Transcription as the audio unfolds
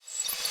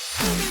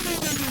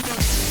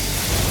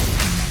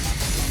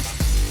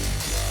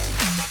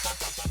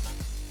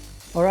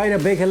All right, a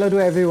big hello to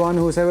everyone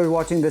who's ever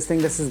watching this thing.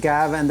 This is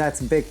Gav, and that's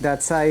Big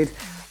that side.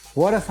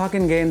 What a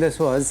fucking game this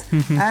was.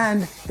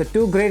 And the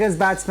two greatest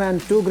batsmen,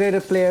 two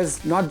greatest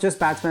players, not just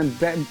batsmen,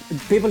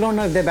 people don't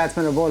know if they're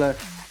batsman or bowler.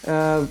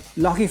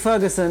 Lockie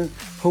Ferguson,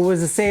 who was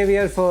the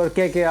savior for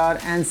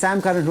KKR, and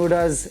Sam Curran, who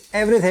does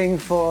everything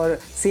for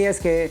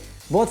CSK,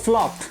 both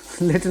flopped.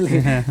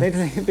 literally,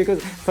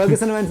 because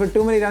Ferguson went for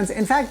too many runs.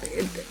 In fact,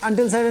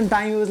 until certain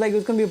time, he was like, it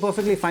was going to be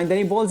perfectly fine. Then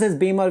he bowls his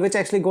beamer, which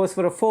actually goes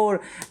for a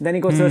 4. Then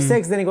he goes for a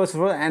 6. Then he goes for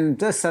 4. And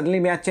just suddenly,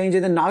 match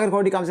changes. Then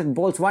Nagarkoti comes and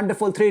bowls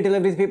wonderful 3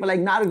 deliveries. People like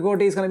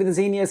Nagarkoti is going to be the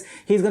genius.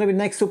 He's going to be the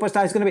next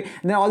superstar. He's going to be.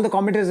 And then all the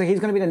commentators, he's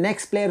going to be the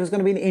next player who's going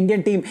to be in the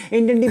Indian team.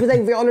 Indian team is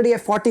like, we already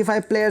have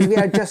 45 players. We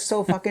are just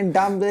so fucking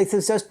dumb. This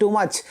is just too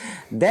much.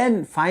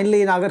 Then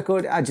finally,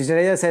 Nagarkoti,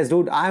 Jadeja says,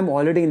 dude, I'm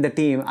already in the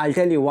team. I'll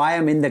tell you why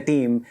I'm in the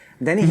team.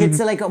 Then he hits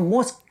like a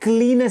most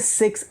cleanest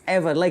 6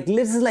 ever. Like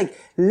this is like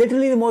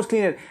literally the most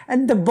cleaner.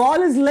 And the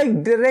ball is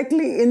like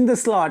directly in the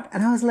slot.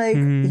 And I was like,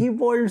 he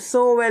bowled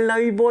so well. Now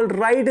he bowled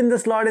right in the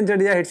slot and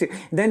Jadeja hits it.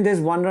 Then there's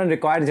 1 run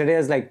required. Jadeja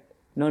is like,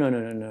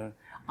 no.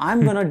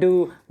 I'm going to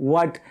do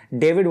what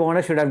David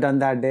Warner should have done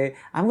that day.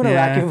 I'm going to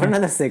whack you for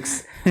another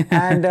 6.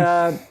 And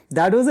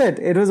that was it.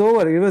 It was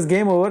over. It was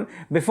game over.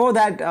 Before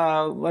that,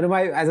 one of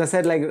my, as I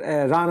said, like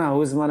Rana,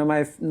 who's one of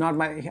my,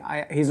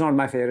 he's not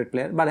my favorite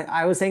player. But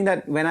I was saying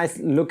that when I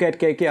look at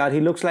KKR, he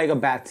looks like a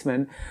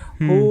batsman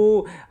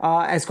who,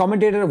 as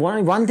commentator,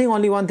 one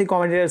thing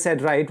commentator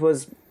said right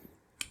was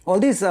all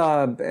these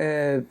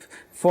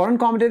foreign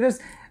commentators,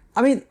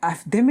 I mean,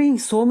 they're making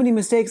so many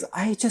mistakes.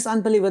 It's just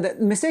unbelievable. The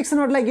mistakes are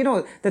not like,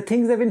 the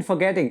things they've been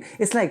forgetting.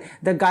 It's like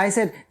the guy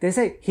said, they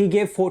say he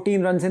gave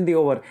 14 runs in the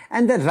over.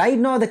 And right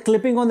now, the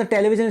clipping on the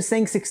television is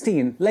saying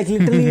 16. Like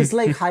literally, it's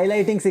like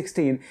highlighting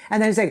 16.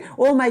 And then it's like,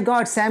 oh my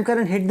God, Sam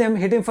Curran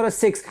hit him for a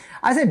 6.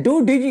 I said,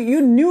 dude, you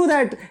knew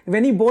that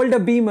when he bowled a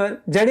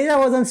beamer, Jadeja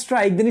was on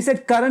strike. Then he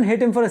said Curran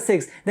hit him for a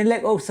 6. Then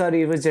like, oh,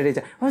 sorry, it was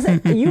Jadeja. I was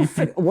like,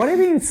 what have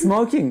you been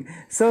smoking?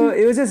 So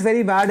it was just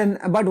very bad.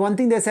 But one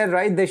thing they said,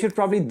 right, they should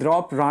probably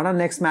drop Rana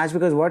next match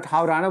because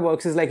how Rana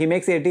works is like he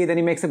makes 80, then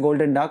he makes a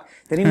golden duck,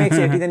 then he makes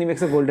 80, then he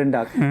makes a golden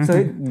duck.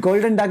 So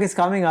golden duck is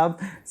coming up.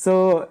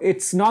 So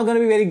it's not going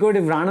to be very good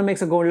if Rana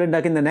makes a golden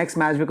duck in the next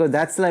match because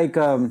that's like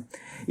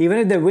even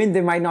if they win, they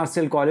might not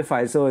still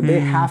qualify. So they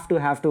have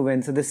to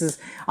win. So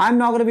I'm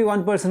not going to be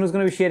one person who's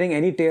going to be shedding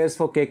any tears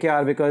for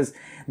KKR because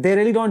they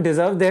really don't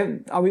deserve.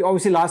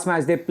 Obviously last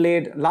match they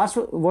played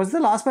was the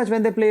last match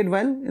when they played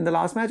well in the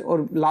last match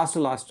or last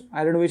to last.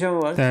 I don't know whichever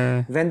was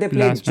when they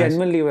played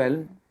genuinely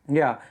well.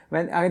 Yeah,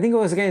 when I think it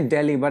was against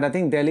Delhi, but I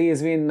think Delhi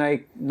has been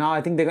like now. I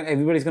think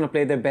everybody's going to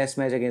play their best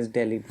match against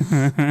Delhi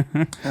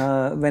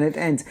when it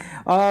ends.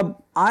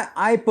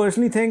 I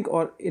personally think,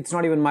 or it's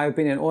not even my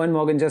opinion, Owen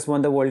Morgan just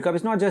won the World Cup.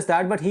 It's not just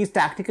that, but he's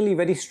tactically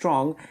very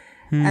strong.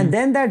 And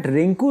then that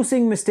Rinku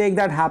Singh mistake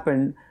that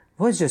happened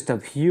was just a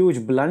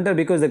huge blunder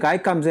because the guy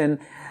comes in.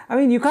 I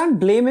mean, you can't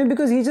blame him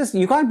because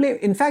you can't blame.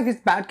 In fact, it's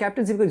bad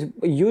captaincy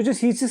because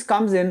he just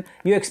comes in.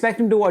 You expect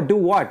him to do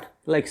what?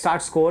 Like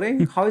start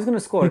scoring? How is he going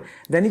to score?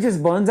 Then he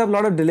just burns up a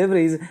lot of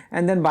deliveries.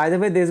 And then by the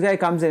way, this guy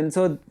comes in.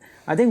 So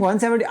I think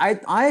 170.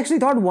 I actually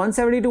thought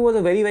 172 was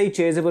a very, very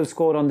chaseable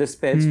score on this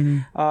pitch.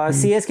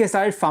 CSK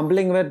started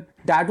fumbling, but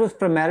that was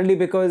primarily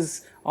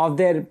because of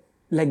their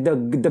like the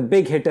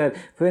big hitter.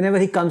 Whenever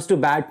he comes to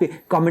bat,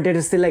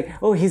 commentators still like,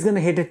 oh, he's going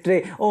to hit it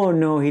today. Oh,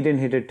 no, he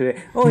didn't hit it today.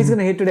 Oh, he's going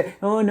to hit today.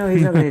 Oh, no,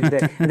 he's not going to hit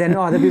today. And then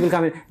other people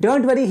come in.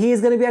 Don't worry, he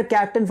is going to be our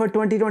captain for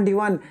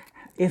 2021.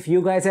 If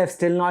you guys have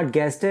still not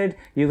guessed it,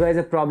 you guys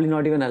are probably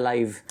not even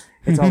alive.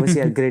 It's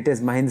obviously our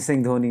greatest Mahendra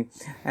Singh Dhoni.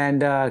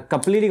 And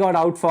completely got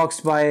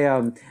outfoxed by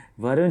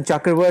Varun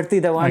Chakravarti,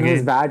 the one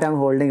whose bat I'm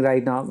holding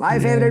right now. My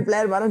favorite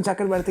player, Varun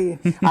Chakravarti.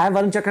 I have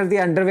Varun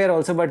Chakravarti underwear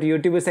also, but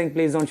YouTube is saying,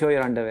 please don't show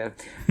your underwear.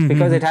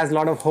 Because it has a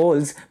lot of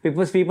holes.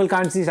 Because people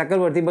can't see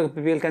Chakravarti, but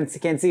people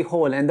can see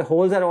hole. And the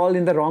holes are all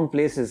in the wrong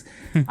places.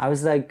 I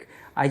was like,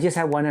 I just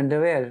have one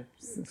underwear.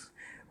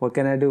 What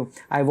can I do?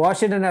 I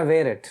wash it and I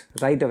wear it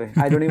right away.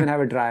 I don't even have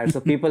a dryer. So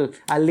people,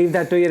 I'll leave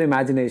that to your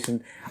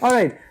imagination. All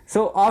right.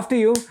 So off to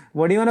you.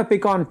 What do you want to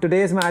pick on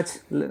today's match?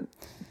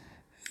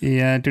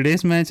 Yeah,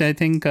 today's match, I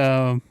think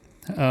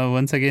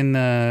once again,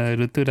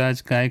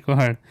 Ruturaj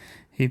Gaikwad,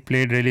 he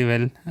played really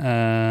well.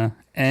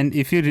 And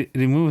if you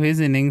remove his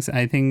innings,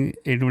 I think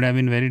it would have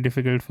been very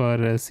difficult for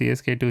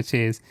CSK to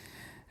chase.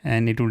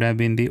 And it would have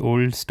been the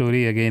old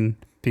story again.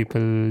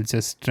 People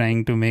just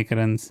trying to make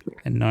runs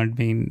and not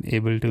being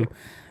able to.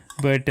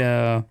 But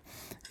I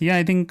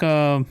think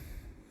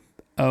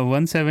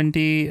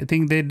 170, I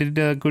think they did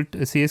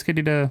CSK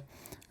did a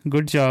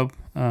good job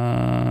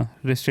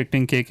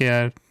restricting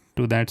KKR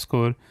to that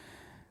score.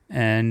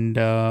 And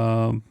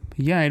apart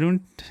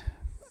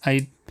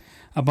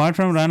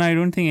from Rana, I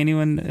don't think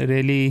anyone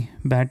really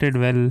batted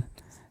well.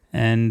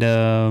 And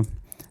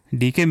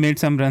DK made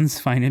some runs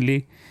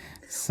finally.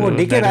 So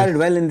DK that batted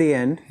well in the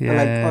end.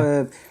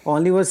 Yeah.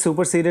 Only was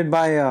superseded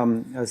by,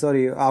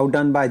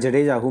 outdone by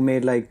Jadeja, who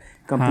made like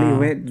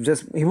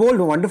he bowled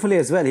wonderfully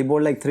as well. He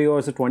bowled like 3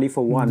 overs of 20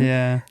 for 1.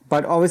 Yeah.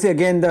 But obviously,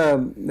 again,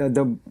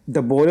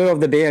 the bowler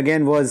of the day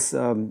again was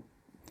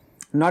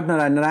not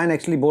Narayan. Narayan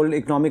actually bowled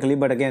economically,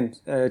 but again,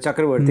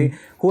 Chakravarti,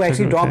 who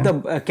actually dropped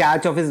the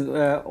catch of his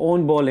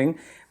own bowling.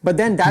 But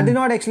then that did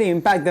not actually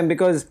impact them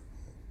because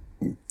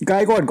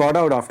Gaikwad got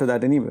out after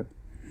that anyway.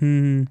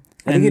 I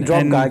think he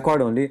dropped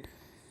Gaikwad only.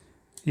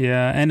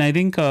 Yeah, and I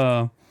think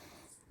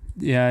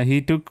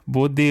he took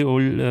both the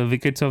old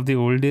wickets of the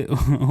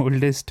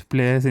oldest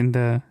players in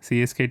the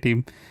CSK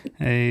team.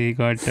 He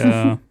got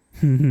so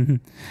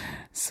Watson.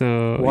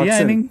 Yeah,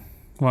 I think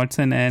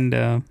Watson and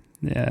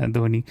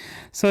Dhoni.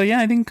 So yeah,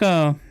 I think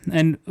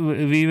and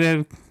we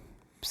were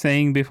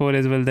saying before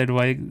as well that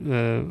why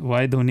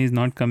Dhoni is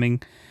not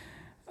coming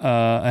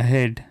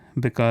ahead,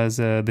 because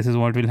this is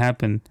what will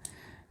happen,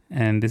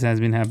 and this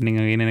has been happening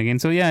again and again.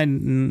 So yeah,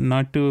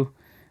 not to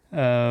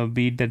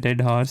beat the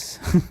dead horse.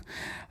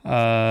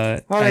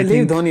 I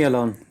leave Dhoni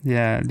alone.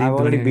 Yeah, I've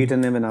already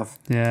beaten him enough.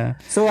 Yeah.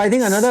 So I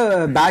think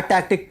another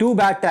two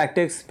bad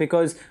tactics,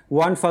 because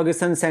one,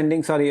 Ferguson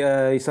sending,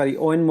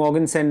 Owen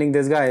Morgan sending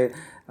this guy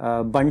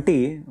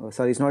Bunty.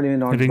 It's not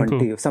Rinku.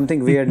 Bunty.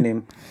 Something weird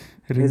name.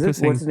 Is it?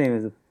 Singh. What's his name?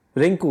 Is it?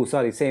 Rinku,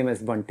 same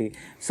as Bunty.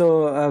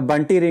 So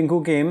Bunty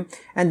Rinku came,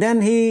 and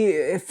then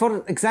he,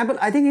 for example,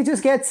 I think he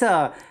just gets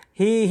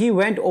he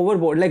went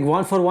overboard. Like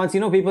once,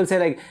 people say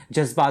like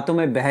just baaton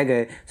mein beh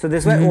gaye. So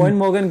this way Owen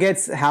Morgan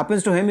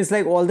happens to him. It's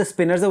like all the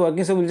spinners are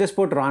working, so we'll just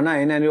put Rana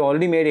in, and we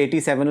already made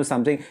 87 or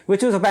something,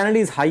 which was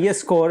apparently his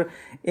highest score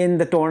in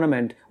the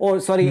tournament,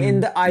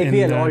 in the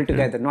IPL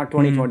altogether, not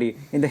 2020,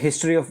 in the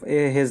history of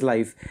his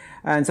life.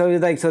 And so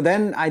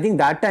then I think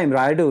that time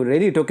Rayudu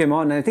really took him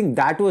on, and I think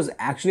that was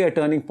actually a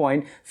turning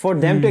point for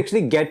them to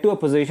actually get to a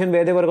position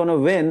where they were going to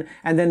win,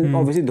 and then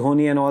obviously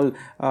Dhoni and all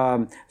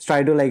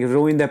tried to like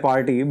ruin their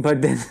party,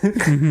 but then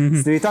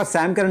we thought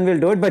Sam Curran will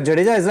do it, but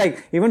Jadeja is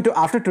like, even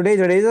after today,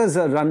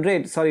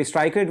 Jadeja's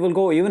strike rate will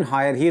go even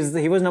higher. He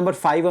was number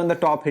 5 on the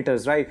top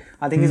hitters, right?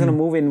 I think he's going to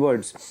move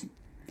inwards.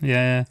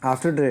 Yeah.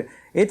 After today,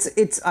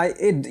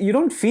 you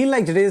don't feel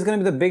like Jadeja is going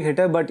to be the big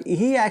hitter, but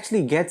he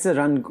actually gets a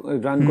run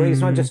going.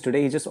 It's not just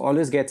today; he just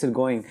always gets it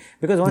going,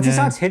 because once he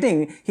starts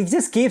hitting, he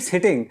just keeps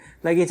hitting.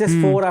 Like it's just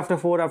 4 after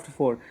 4 after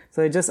 4.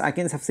 So I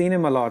can have seen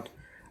him a lot.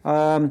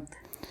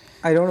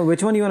 I don't know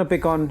which one you want to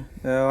pick on.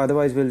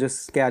 Otherwise, we'll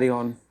just carry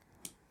on.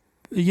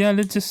 Yeah,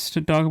 let's just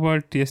talk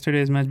about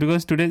yesterday's match,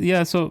 because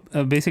today, so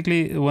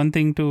basically one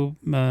thing to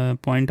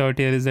point out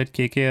here is that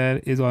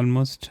KKR is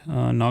almost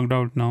knocked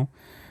out now.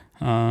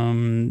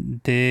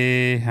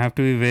 They have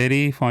to be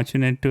very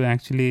fortunate to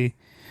actually,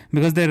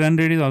 because their run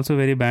rate is also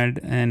very bad,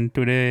 and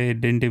today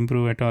it didn't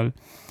improve at all.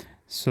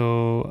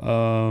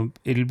 So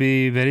it'll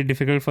be very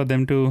difficult for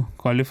them to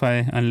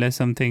qualify unless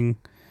something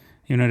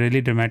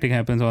really dramatic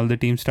happens. All the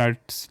team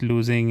starts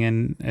losing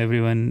and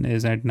everyone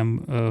is at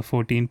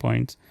 14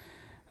 points.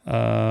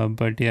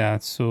 But yeah,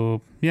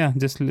 so yeah,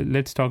 just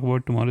let's talk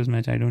about tomorrow's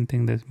match. I don't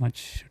think there's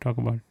much to talk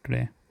about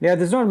today. Yeah,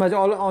 there's not much.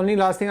 Only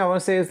last thing I want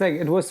to say is like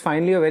it was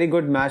finally a very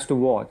good match to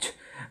watch,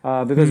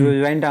 because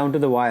we went down to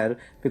the wire,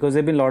 because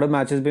there've been a lot of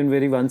matches been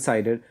very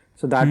one-sided.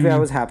 So that way I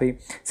was happy.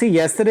 See,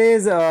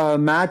 yesterday's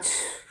match,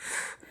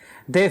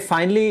 they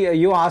finally,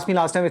 you asked me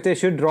last time if they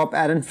should drop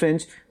Aaron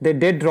Finch. They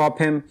did drop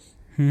him.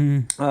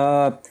 You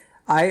had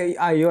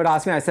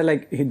asked me, I said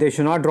like they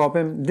should not drop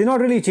him. Did not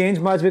really change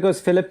much,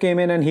 because Philip came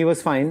in and he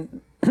was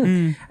fine.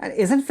 And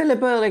isn't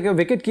Philip like a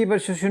wicket keeper?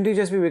 Shouldn't he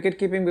just be wicket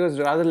keeping? Because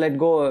rather let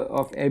go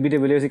of AB de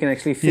Villiers, he can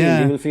actually feel.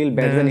 He will feel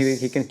better than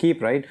he can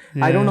keep, right?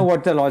 Yeah. I don't know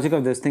what the logic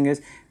of this thing is.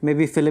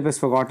 Maybe Philip has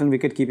forgotten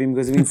wicket keeping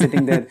because he's been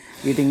sitting there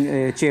eating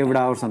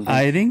chevda or something.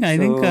 I think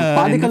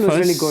Padikkal was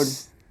really good.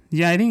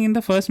 Yeah, I think in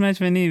the first match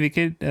when he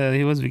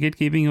was wicket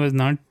keeping, he was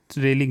not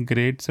really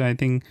great. So I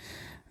think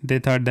they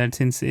thought that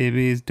since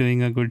AB is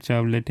doing a good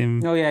job, let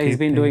him. Oh yeah, he's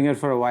been doing it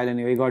for a while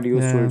anyway. He got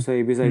used to it. So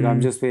AB's like,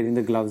 I'm just wearing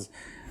the gloves.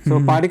 So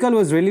Padikkal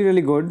was really,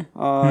 really good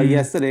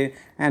yesterday,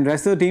 and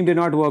rest of the team did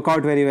not work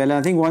out very well.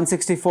 I think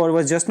 164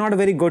 was just not a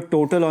very good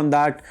total on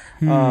that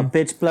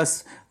pitch.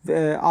 Plus,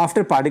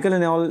 after Padikkal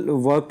and all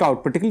worked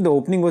out, particularly the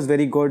opening was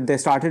very good. They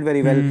started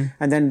very well,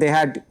 and then they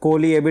had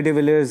Kohli, AB de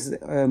Villiers,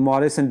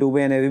 Morris and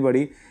Dubey and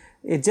everybody.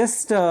 It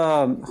just,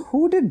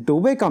 who did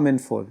Dubey come in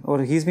for?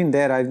 Or he's been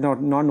there, I've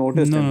not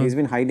noticed him. He's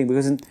been hiding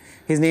because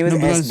his name is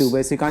S.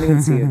 Dubey, so you can't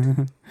even see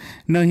it.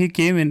 No, he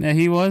came in.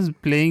 He was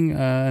playing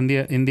in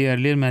the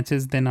earlier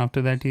matches. Then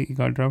after that, he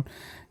got dropped.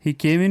 He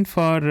came in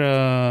for,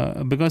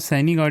 because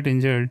Saini got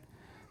injured.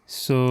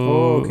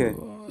 So,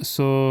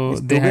 so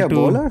is they Dubey had a to.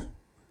 Bowler?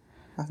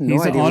 I have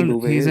no idea who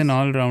Dubey he's is. an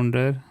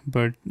all-rounder,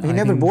 but He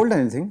never bowled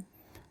anything.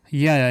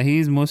 Yeah,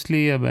 he's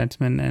mostly a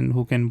batsman and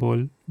who can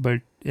bowl.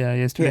 But yeah,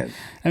 yesterday,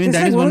 I mean, it's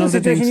that like is one of the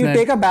things you that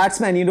take a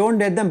batsman, you don't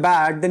let them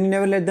bat, then you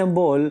never let them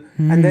bowl,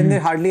 and then they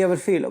hardly ever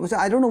field. So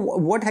I don't know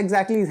what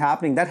exactly is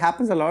happening. That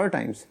happens a lot of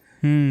times.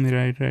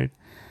 Right.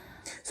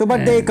 So,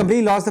 but they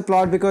completely lost the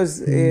plot because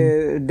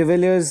De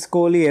Villiers,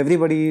 Kohli,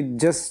 everybody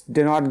just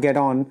did not get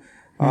on.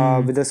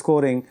 with the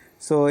scoring.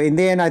 So in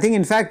the end, I think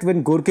in fact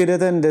when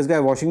Gurkirat, this guy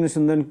Washington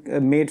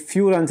Sundar made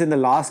few runs in the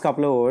last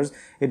couple of overs,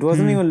 it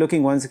wasn't even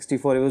looking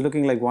 164. It was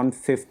looking like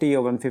 150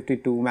 or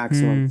 152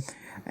 maximum.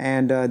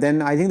 And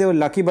then I think they were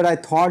lucky, but I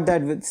thought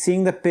that with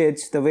seeing the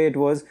pitch the way it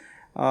was,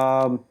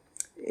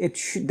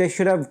 they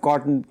should have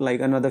gotten like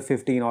another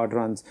 15 odd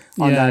runs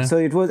on that. So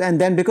it was,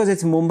 and then because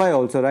it's Mumbai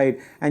also, right?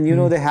 And you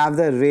know they have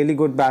the really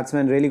good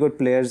batsmen, really good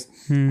players,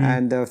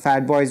 and the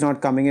Fat Boy is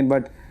not coming in.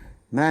 But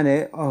man,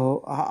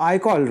 I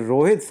call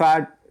Rohit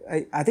fat.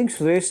 I think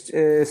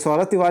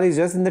Saurav Tiwari is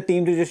just in the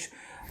team to just.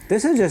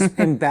 This is just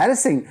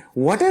embarrassing.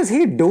 What is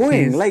he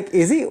doing? Like,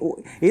 is he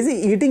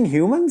eating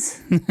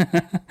humans?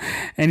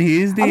 And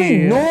he is the. I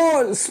mean,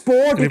 no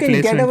sport you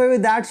can get away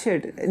with that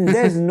shit.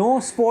 There's no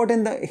sport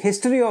in the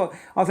history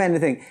of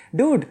anything,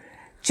 dude.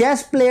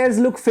 Chess players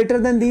look fitter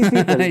than these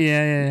people.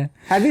 Yeah.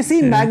 Have you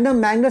seen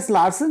Magnus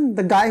Larsson,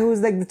 the guy who's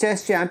like the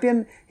chess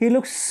champion? He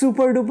looks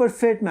super duper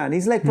fit, man.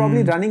 He's like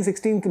probably running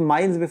 16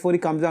 miles before he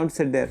comes down to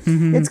sit there.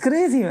 It's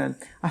crazy, man.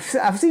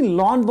 I've seen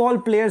lawn ball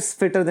players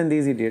fitter than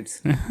these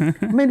idiots. I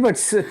mean, but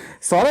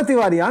Saurav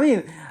Tiwari, I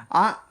mean,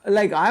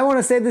 I want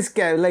to say this,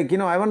 like, you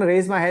know, I want to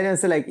raise my head and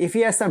say, like, if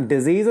he has some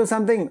disease or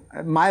something,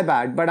 my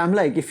bad. But I'm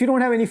like, if you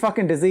don't have any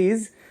fucking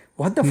disease,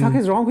 what the fuck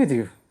is wrong with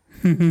you?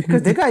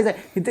 Because the guy is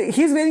like,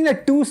 he's wearing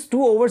like two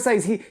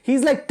oversized.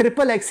 He's like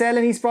triple XL,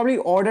 and he's probably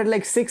ordered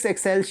like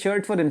 6XL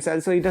shirt for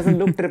himself, so he doesn't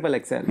look triple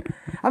XL.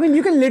 I mean,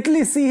 you can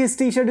literally see his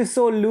t-shirt is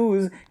so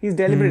loose. He's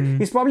deliberate.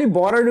 He's probably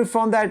borrowed it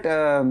from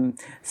that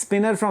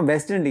spinner from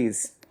West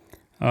Indies.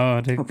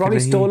 Oh, probably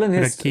stolen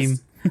his. Rakeem.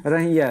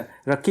 Yeah,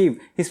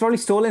 Rakib. He's probably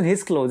stolen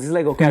his clothes. He's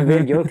like, okay, I'll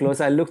wear your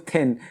clothes. I'll look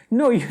thin.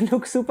 No, you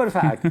look super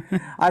fat.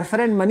 Our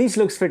friend Manish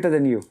looks fitter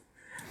than you.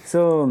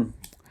 So.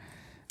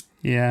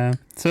 Yeah.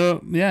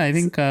 So, yeah, I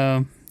think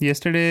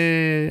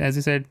yesterday, as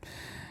you said,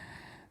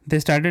 they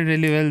started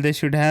really well. They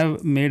should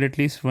have made at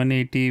least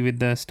 180 with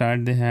the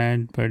start they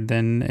had, but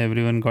then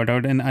everyone got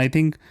out. And I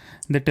think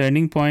the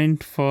turning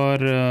point for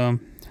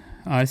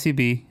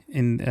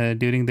RCB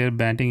during their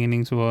batting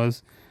innings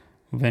was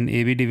when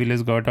AB de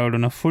Villiers got out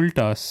on a full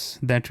toss.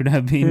 That should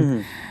have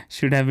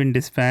been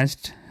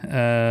dispatched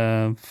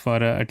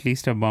for at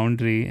least a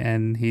boundary,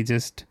 and he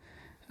just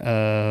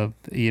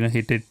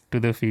hit it to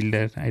the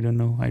fielder. I don't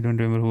know. I don't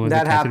remember who was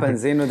that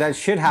happens. That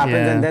shit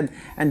happens,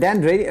 and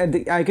then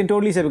really, I can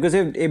totally say, because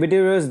if AB de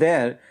Villiers was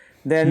there,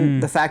 then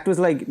the fact was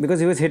like,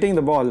 because he was hitting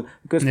the ball,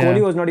 because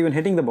Kohli was not even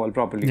hitting the ball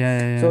properly.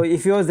 So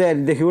if he was there,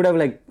 he would have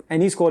like,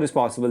 any score is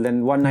possible.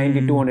 Then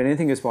 190, 200,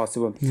 anything is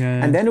possible.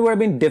 And then it would have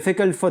been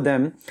difficult for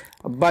them.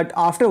 But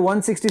after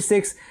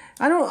 166,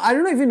 I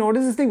don't know if you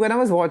noticed this thing when I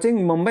was watching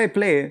Mumbai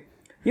play.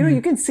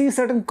 You can see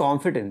certain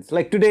confidence.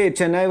 Like today,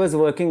 Chennai was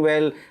working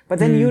well, but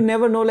then you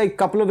never know, like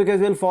couple of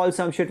wickets will fall,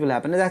 some shit will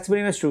happen. And that's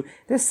pretty much true.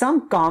 There's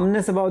some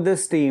calmness about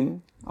this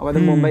team, about the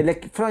Mumbai.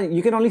 Like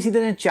you can only see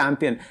that in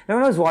champion. And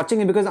when I was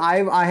watching it, because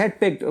I had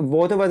picked,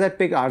 both of us had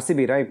picked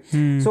RCB, right?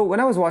 So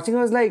when I was watching,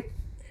 I was like,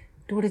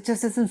 dude, it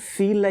just doesn't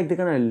feel like they're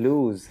gonna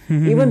lose.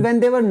 Even when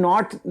they were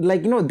not,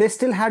 like, they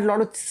still had a lot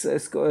of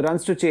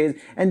runs to chase,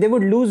 and they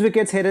would lose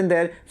wickets here and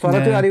there.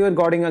 Saurav Tiwari were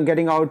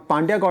getting out.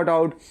 Pandya got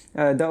out.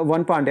 The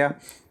one Pandya.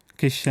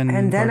 Kishan.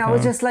 And then I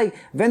was just like,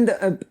 when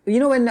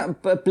when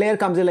a player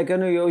comes in, like,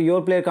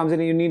 your player comes in,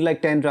 and you need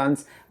like 10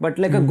 runs, but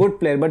like a good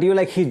player, but you're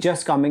like, he's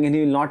just coming and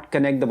he will not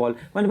connect the ball.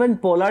 When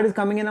Pollard is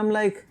coming in, I'm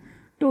like,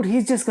 dude,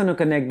 he's just gonna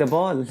connect the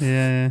ball.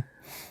 Yeah.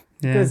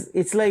 Because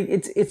it's like,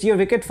 it's your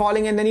wicket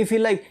falling, and then you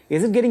feel like,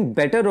 is it getting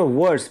better or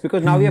worse?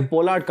 Because now we have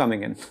Pollard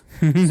coming in.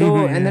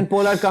 So, and then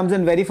Pollard comes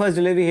in, very first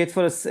delivery, hits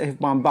for a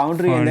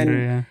boundary, and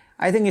then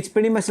I think it's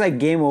pretty much like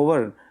game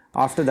over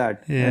after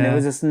that. And it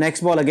was just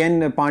next ball again,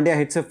 Pandya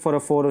hits it for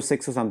a 4 or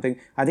 6 or something.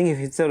 I think he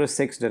hits it for a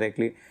 6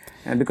 directly.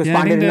 And because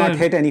Pandya did not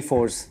hit any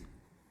 4s.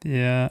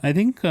 Yeah, I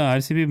think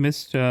RCB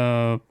missed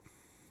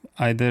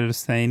either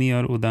Saini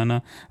or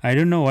Udana. I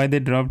don't know why they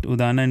dropped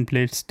Udana and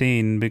played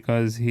Steyn,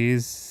 because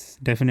he's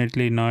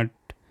definitely not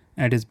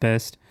at his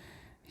best.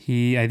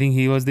 I think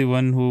he was the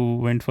one who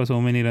went for so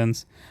many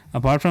runs.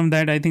 Apart from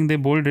that, I think they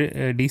bowled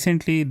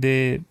decently.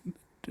 They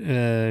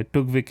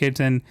took wickets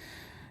and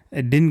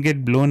didn't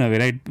get blown away,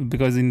 right?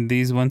 Because in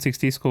these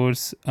 160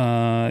 scores,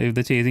 if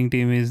the chasing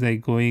team is like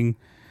going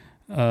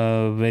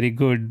very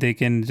good, they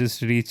can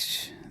just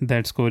reach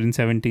that score in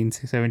 17,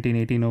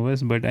 18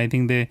 overs. But I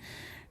think they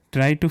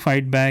tried to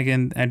fight back,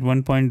 and at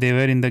one point they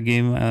were in the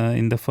game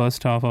in the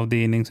first half of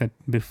the innings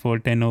before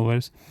 10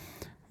 overs.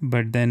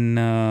 But then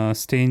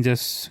Steyn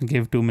just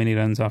gave too many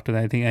runs after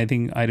that. I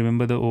think I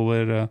remember the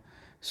over,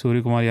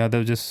 Surya Kumar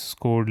Yadav just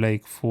scored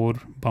like 4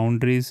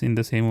 boundaries in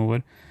the same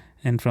over,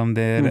 and from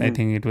there I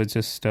think it was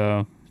just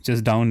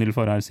downhill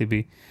for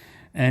RCB.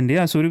 And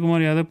yeah, Surya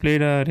Kumar Yadav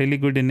played a really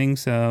good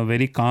innings,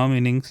 very calm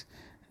innings,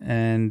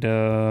 and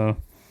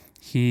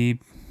he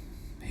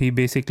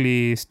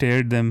basically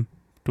steered them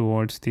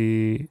towards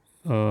the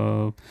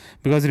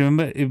because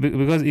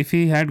if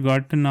he had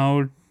gotten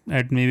out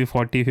at maybe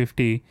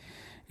 40-50,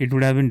 it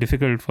would have been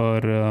difficult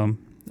for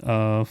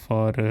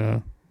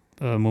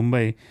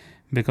Mumbai,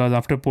 because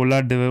after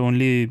Pollard there were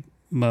only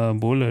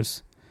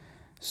bowlers.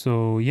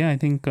 So yeah, I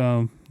think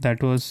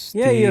that was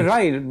Yeah, you're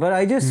right. But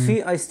I just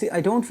feel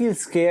I don't feel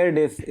scared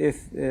if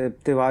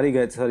Tiwari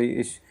gets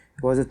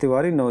was it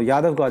Tiwari? No,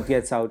 Yadav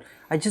gets out.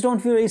 I just don't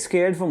feel very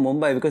scared for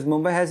Mumbai because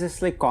Mumbai has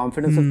this like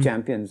confidence of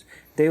champions.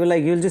 They were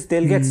like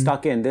they'll get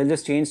stuck in. They'll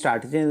just change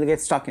strategy and they'll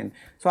get stuck in.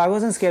 So I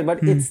wasn't scared. But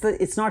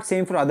it's not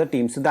same for other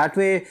teams. So that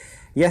way,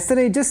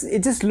 yesterday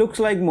it just looks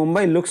like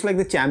Mumbai looks like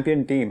the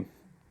champion team.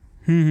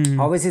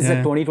 Obviously, it's a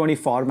 2020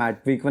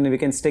 format. We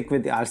can stick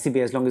with the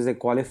RCB as long as they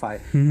qualify.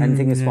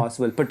 Anything is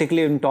possible,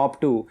 particularly in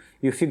top two.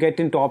 If you get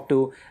in top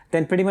two,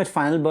 then pretty much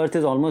final berth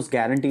is almost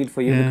guaranteed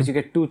for you because you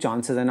get two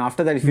chances. And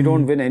after that, if you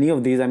don't win any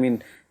of these, I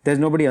mean, there's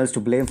nobody else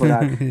to blame for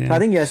that. So I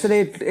think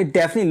yesterday it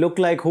definitely looked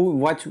like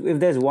if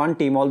there's one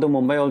team, although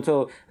Mumbai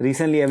also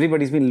recently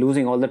everybody's been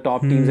losing, all the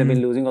top teams have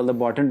been losing, all the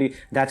bottom teams.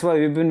 That's why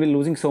we've been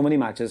losing so many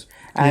matches.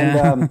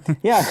 And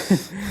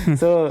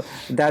so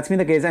that's been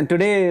the case. And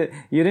today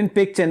you didn't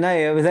pick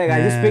Chennai. I was like,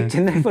 I just picked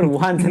Chennai for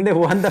once and they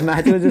won the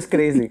match. It was just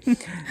crazy.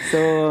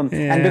 So,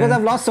 and because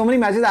I've lost so many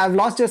matches, I've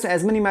lost just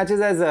as many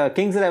matches as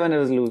Kings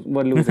 11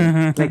 were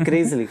losing, like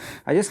crazily.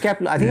 I just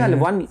kept, I think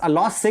I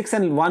lost 6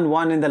 and won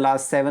 1 in the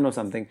last 7 or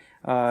something.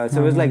 So it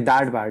was like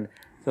that bad.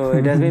 So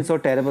it has been so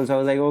terrible. So I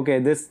was like, okay,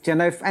 this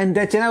Chennai, and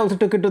Chennai also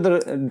took it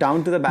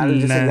down to the barrel,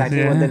 just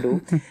exactly what they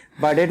do.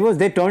 But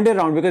they turned it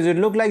around because it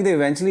looked like they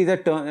eventually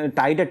the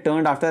tide had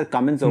turned after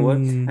Cummins over,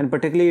 and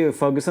particularly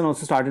Ferguson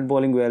also started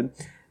bowling well.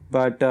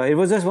 But it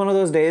was just one of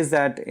those days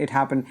that it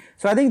happened.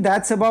 So I think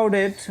that's about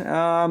it.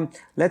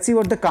 Let's see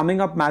what the coming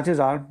up matches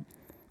are.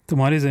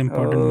 Tomorrow is an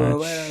important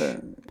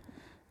match.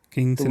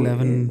 Kings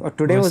 11.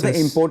 Today was the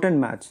important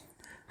match.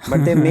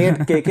 But they made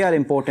KKR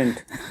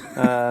important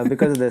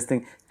because of this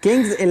thing.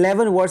 Kings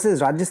 11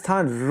 versus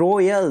Rajasthan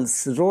Royals.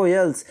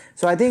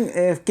 So I think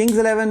if Kings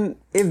 11,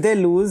 if they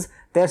lose,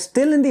 they're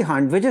still in the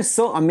hunt, which is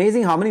so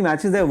amazing how many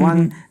matches they've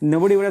won.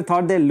 Nobody would have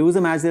thought they'll lose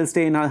a match, they'll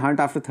stay in our hunt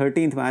after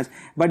 13th match.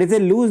 But if they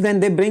lose, then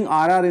they bring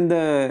RR in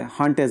the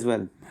hunt as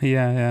well.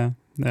 Yeah.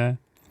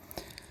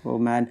 Oh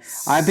man,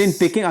 I've been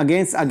picking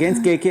against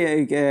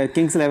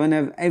Kings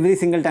 11 every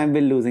single time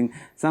been losing.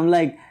 So I'm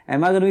like,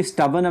 am I going to be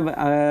stubborn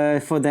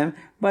for them?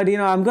 But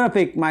I'm going to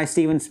pick my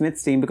Steven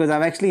Smith's team because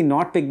I've actually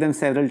not picked them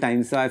several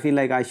times. So I feel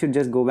like I should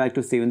just go back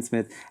to Steven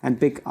Smith and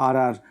pick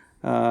RR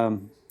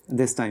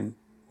this time.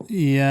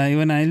 Yeah,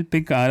 even I'll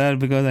pick RR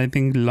because I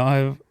think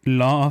law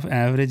of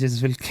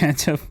averages will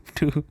catch up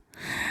to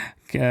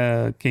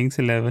Kings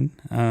 11.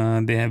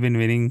 They have been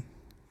winning.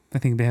 I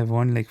think they have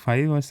won like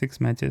 5 or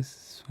 6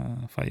 matches.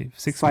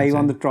 5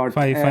 on the trot.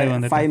 5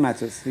 on the trot. 5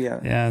 matches.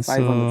 Yeah.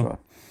 5 on the trot.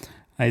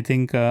 I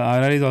think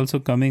RR is also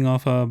coming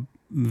off a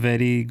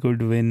very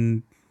good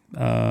win.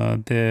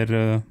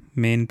 Their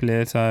main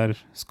players are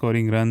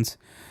scoring runs.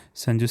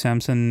 Sanju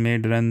Samson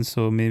made runs,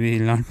 so maybe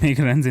he'll not make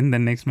runs in the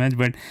next match.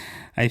 But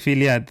I feel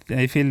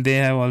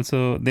they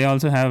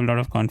also have a lot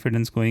of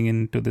confidence going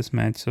into this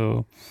match.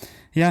 So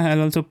yeah,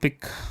 I'll also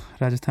pick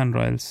Rajasthan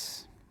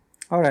Royals.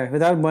 All right,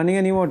 without burning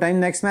any more time,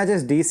 next match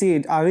is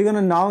DC. Are we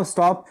gonna now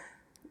stop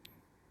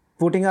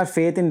putting our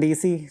faith in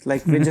DC?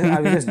 Like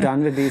are we just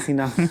done with DC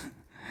now?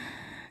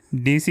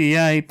 DC,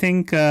 yeah, I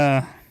think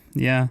because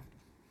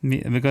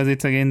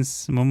it's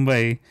against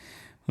Mumbai,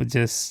 who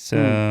just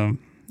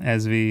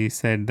as we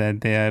said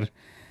that they are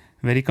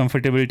very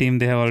comfortable team.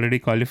 They have already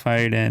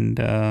qualified and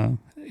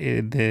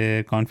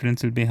their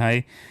confidence will be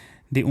high.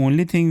 The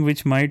only thing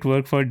which might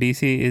work for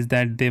DC is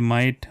that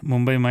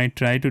Mumbai might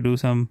try to do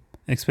some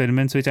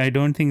experiments, which I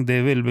don't think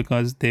they will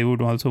because they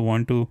would also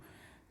want to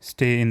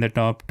stay in the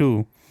top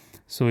 2.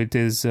 So it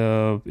is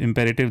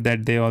imperative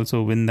that they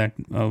also win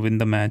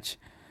the match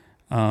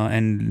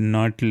and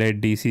not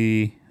let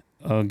DC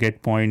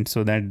get points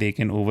so that they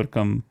can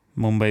overcome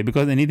Mumbai,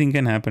 because anything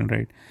can happen,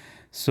 right?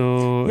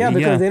 So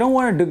because they don't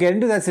want to get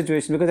into that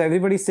situation because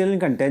everybody's still in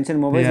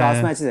contention. Mumbai's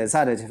last match is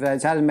SRH. If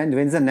SRH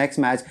wins the next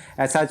match,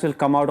 SRH will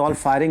come out all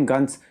firing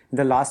guns in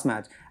the last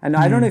match. And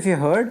I don't know if you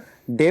heard,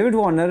 David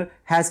Warner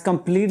has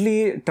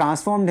completely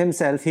transformed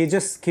himself. He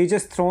just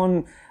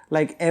thrown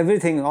like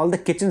everything, all the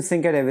kitchen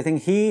sink at everything.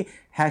 He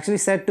actually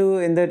said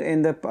in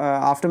the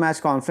after match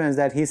conference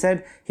that he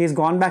said he's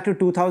gone back to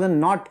 2000,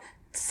 not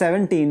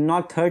 17,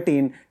 not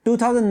 13,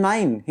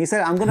 2009. He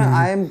said,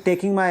 I am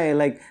taking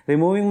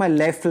removing my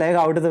left leg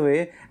out of the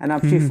way and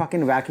actually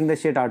fucking whacking the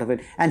shit out of it.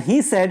 And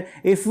he said,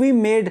 if we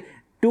made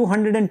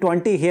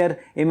 220 here,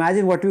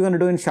 imagine what we're going to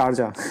do in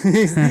Sharjah.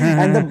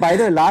 And by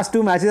the way, last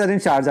 2 matches are in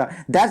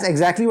Sharjah. That's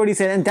exactly what he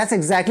said. And that's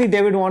exactly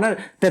David Warner,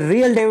 the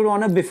real David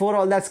Warner before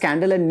all that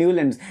scandal and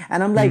Newlands.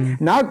 And I'm like,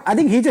 now I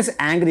think he's just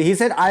angry. He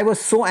said, I was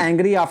so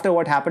angry after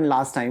what happened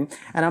last time.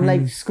 And I'm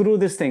like, screw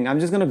this thing. I'm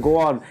just going to go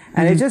out.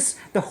 And it's just,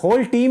 the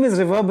whole team is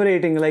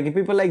reverberating. Like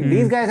people like,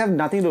 these guys have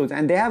nothing to lose.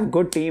 And they have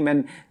good team.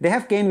 And they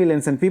have Kane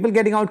Williamson. People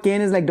getting out Kane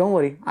is like, don't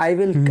worry. I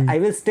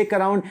will stick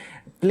around.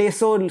 play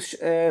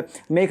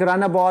make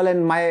run a ball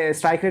and my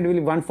strike rate will be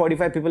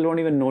 145. People won't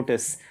even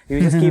notice. You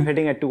just keep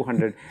hitting at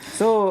 200.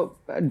 So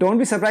don't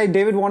be surprised.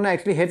 David Warner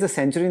actually hits a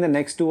century in the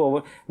next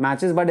 2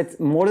 matches, but it's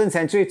more than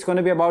century. It's going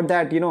to be about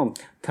that,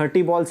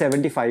 30 ball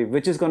 75,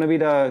 which is going to be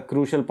the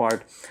crucial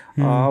part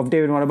of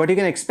David Warner. But you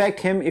can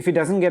expect him, if he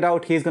doesn't get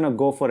out, he's going to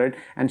go for it.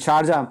 And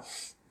Sharjah,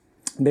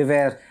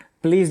 beware.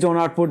 Please do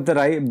not put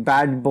the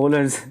bad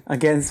bowlers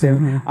against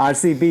him,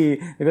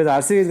 RCB, because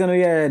RCB is going to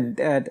be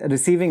at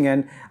receiving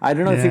end. I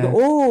don't know if he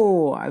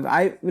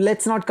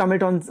let's not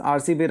commit on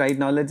RCB right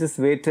now. Let's just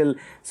wait till.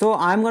 So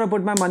I'm going to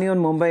put my money on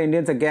Mumbai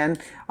Indians again.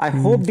 I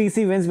hope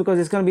DC wins because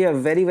it's going to be a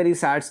very, very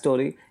sad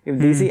story if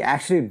DC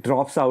actually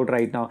drops out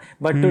right now.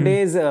 But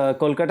today's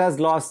Kolkata's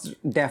loss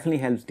definitely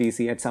helps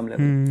DC at some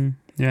level.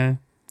 Yeah,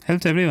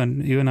 helps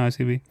everyone, even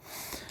RCB.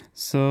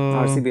 So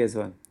RCB as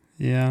well.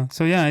 Yeah.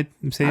 So yeah,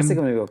 same. RCB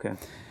will be okay.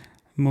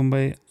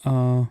 Mumbai,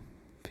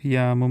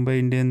 Mumbai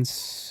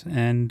Indians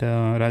and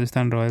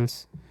Rajasthan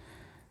Royals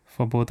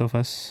for both of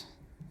us.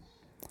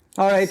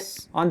 All right.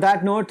 On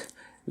that note,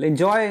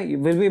 enjoy.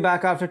 We'll be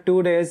back after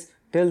 2 days.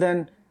 Till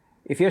then,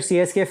 if you're a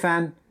CSK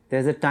fan,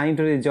 there's a time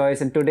to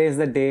rejoice, and today is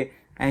the day.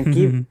 And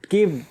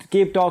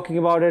keep talking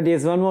about it.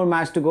 There's one more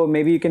match to go.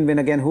 Maybe you can win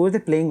again. Who is they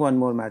playing one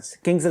more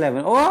match? Kings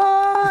 11.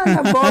 Oh,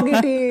 the bogey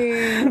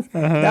team.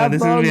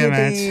 This will be a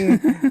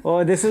match.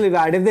 Oh, this will be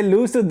bad. If they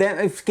lose to them,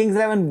 if Kings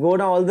 11 go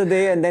down all the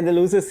day and then they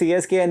lose to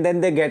CSK and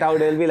then they get out,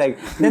 they'll be like,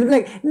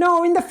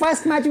 no, in the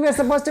first match we were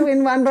supposed to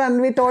win 1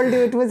 run. We told you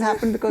it was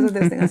happened because of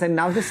this thing. I said,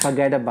 now just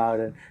forget about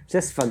it.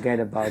 Just forget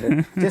about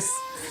it. Just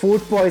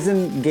food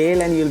poison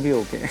Gale and you'll be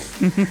okay.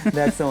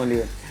 That's the only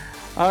way.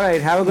 All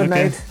right. Have a good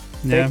night.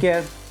 Take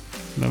care.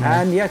 Bye-bye.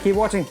 And keep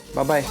watching.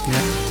 Bye-bye.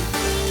 Yeah.